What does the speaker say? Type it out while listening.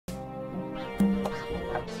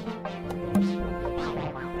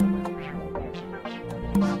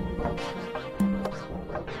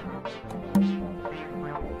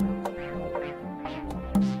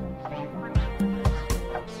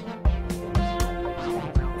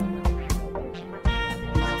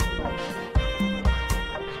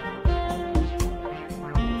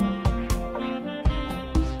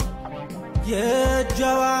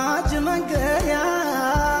የጃዋጅ መንገያ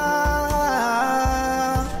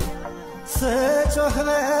ስጮህ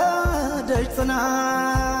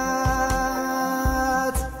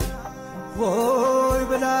በደጅጥናት ወይ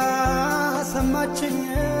ብላ ሰማችኝ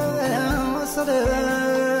ስለ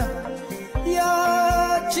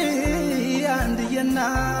ያቺ አንድየና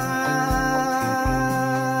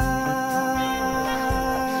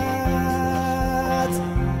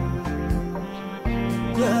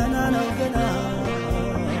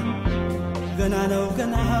ገና ነው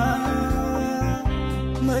ገና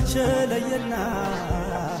መቼ ለየና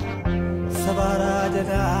ሰባራ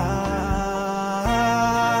ደጋ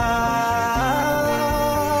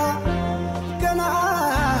ገና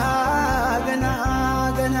ገና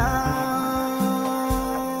ገና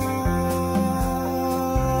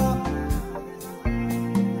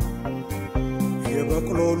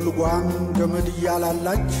የበቅሎ ልጓም ገመድ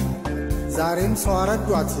ያላላች ዛሬም ሰው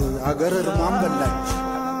አረዷት አገር እርሟን በላች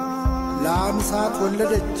ለአምሳት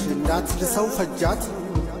ወለደች እንዳትልሰው ፈጃት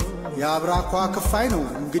ያብራኳ ክፋይ ነው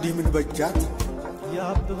እንግዲህ ምን በጃት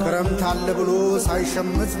ክረምት አለ ብሎ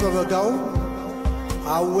ሳይሸምት በበጋው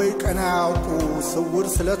አወይ ቀና ያውቁ ስውር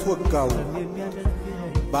ስለት ወጋው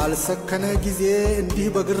ባልሰከነ ጊዜ እንዲህ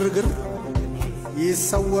በግርግር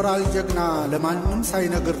ይሰወራል ጀግና ለማንም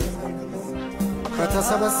ሳይነግር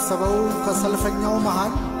ከተሰበሰበው ከሰልፈኛው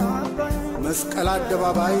መሃል መስቀል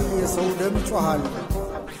አደባባይ የሰው ደም ጮሃል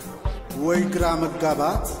ወይ ግራ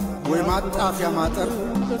መጋባት ወይ ማጣፊያ ማጠር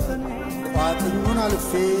ቋጥኙን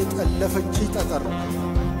አልፌ ጠለፈች ጠጠር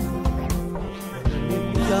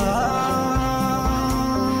ያ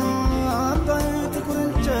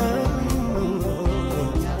በትኩርንጨ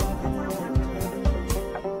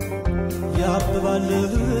ያብባል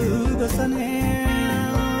በሰኔ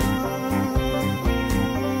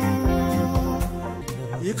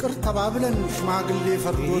ይቅር ተባብለን ሽማግሌ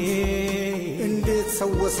ፈርዶት እንዴት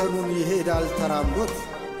ሰው ወሰኑን ይሄዳል ተራምዶት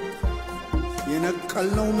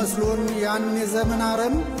የነቀልነው መስሎን ያን የዘመን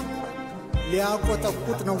አረም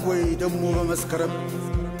ሊያቆጠቁጥ ነው ወይ ደሞ በመስከረም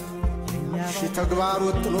ሺ ተግባር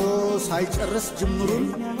ወጥኖ ሳይጨርስ ጅምሩን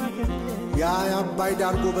ያ ያባይ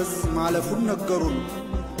ዳር ጎበዝ ማለፉን ነገሩን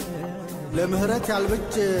ለምህረት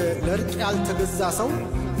ያልበጀ ለርቅ ያልተገዛ ሰው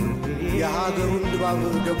የሀገሩን ድባብ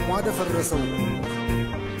ደሞ አደፈረሰው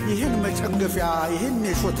ይህን መጨንገፊያ ይህን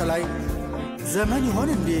የሾተ ላይ ዘመን ይሆን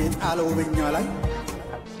እንዴ ጣለው በእኛ ላይ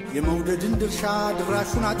የመውደድን ድርሻ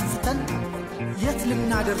ድራሹን አጥፍተን የት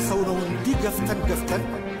ልናደርሰው ነው እንዲህ ገፍተን ገፍተን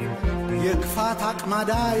የክፋት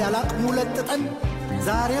አቅማዳ ያላቅሙ ለጥጠን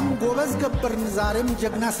ዛሬም ጎበዝ ገበርን ዛሬም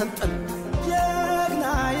ጀግና ሰጠን ጀግና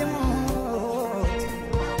ይሞት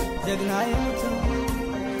ጀግና ይሞት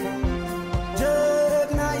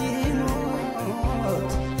ጀግና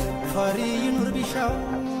ይሞት ፈሪ ይኑር ቢሻው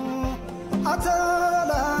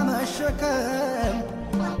አተላ መሸከም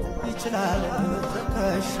ይችላል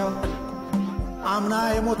ተከሻው አምና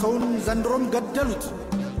የሞተውን ዘንድሮም ገደሉት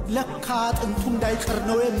ለካ ጥንቱ እንዳይቀር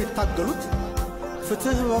ነው የሚታገሉት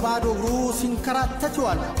ፍትህ በባዶ እግሩ ሲንከራተት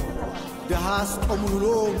ይዋል ደሃ አስቆሙን ውሎ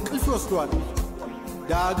እንቅልፍ ይወስደዋል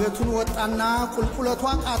ዳገቱን ወጣና ቁልቁለቱ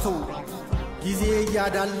አቃተው ጊዜ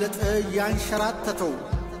እያዳለጠ እያንሸራተተው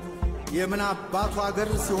የምን አባቱ አገር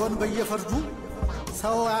ሲሆን በየፈርጁ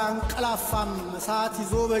ሰው አንቀላፋም እሳት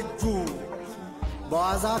ይዞ በእጁ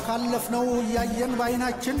በዋዛ ካለፍነው እያየን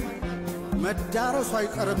ባይናችን መዳረሱ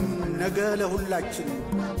አይቀርም ነገ ለሁላችን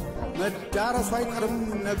መዳረሱ አይቀርም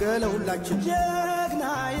ነገ ለሁላችን ጀግና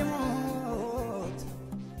ይሞት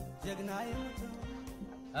ጀግና ይሞት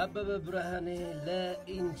አበበ ብርሃኔ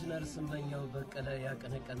ለኢንጂነር ስመኘው በቀለ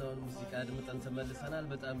ያቀነቀነውን ሙዚቃ አድምጠን ተመልሰናል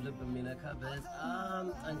በጣም ልብ የሚነካ በጣም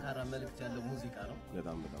ጠንካራ መልእክት ያለው ሙዚቃ ነው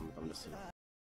በጣም ደስ ይላል